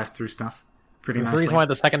blast through stuff pretty nicely. The reason why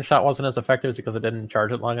the second shot wasn't as effective is because it didn't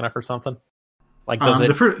charge it long enough or something?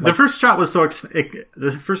 The first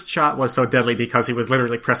shot was so deadly because he was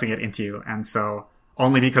literally pressing it into you, and so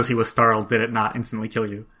only because he was startled did it not instantly kill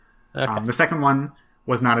you. Okay. The second one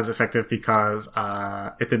was not as effective because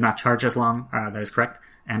it did not charge as long. That is correct,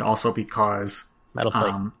 and also because metal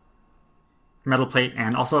plate,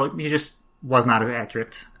 and also he just was not as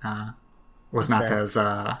accurate. Was not as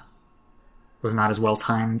well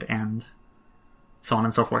timed, and so on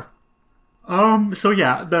and so forth. So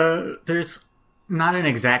yeah, there's not an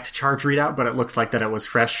exact charge readout, but it looks like that it was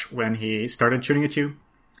fresh when he started shooting at you.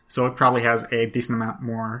 So it probably has a decent amount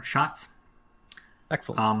more shots.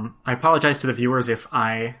 Excellent. I apologize to the viewers if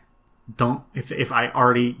I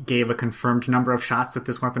already gave a confirmed number of shots that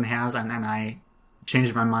this weapon has, and then I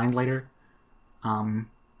changed my mind later.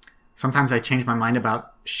 Sometimes I change my mind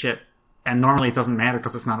about shit, and normally it doesn't matter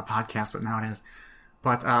because it's not a podcast, but now it is.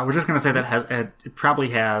 But we're just going to say that it probably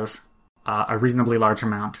has a reasonably large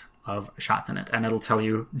amount of shots in it, and it'll tell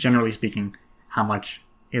you, generally speaking, how much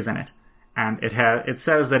is in it. And it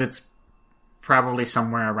says that it's probably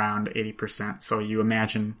somewhere around 80%, so you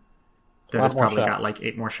imagine that it's probably got like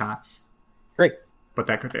 8 more shots. Great. But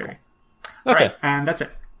that could vary. Okay. Right, and that's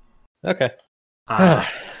it. Okay.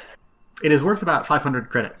 It is worth about 500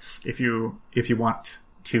 credits if you want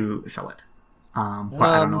to sell it. But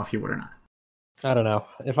I don't know if you would or not. I don't know.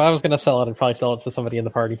 If I was going to sell it, I'd probably sell it to somebody in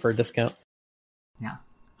the party for a discount. Yeah.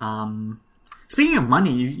 Speaking of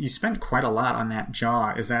money, you spent quite a lot on that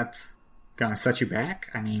jaw. Is that going to set you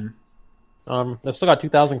back? I mean... I've still got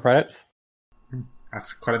 2,000 credits.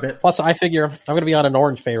 That's quite a bit. Plus, I figure I'm going to be on an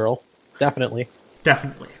orange payroll. Definitely.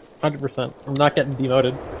 100%. I'm not getting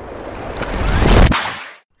demoted.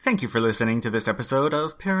 Thank you for listening to this episode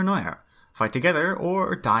of Paranoia. Fight together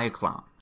or die a clone.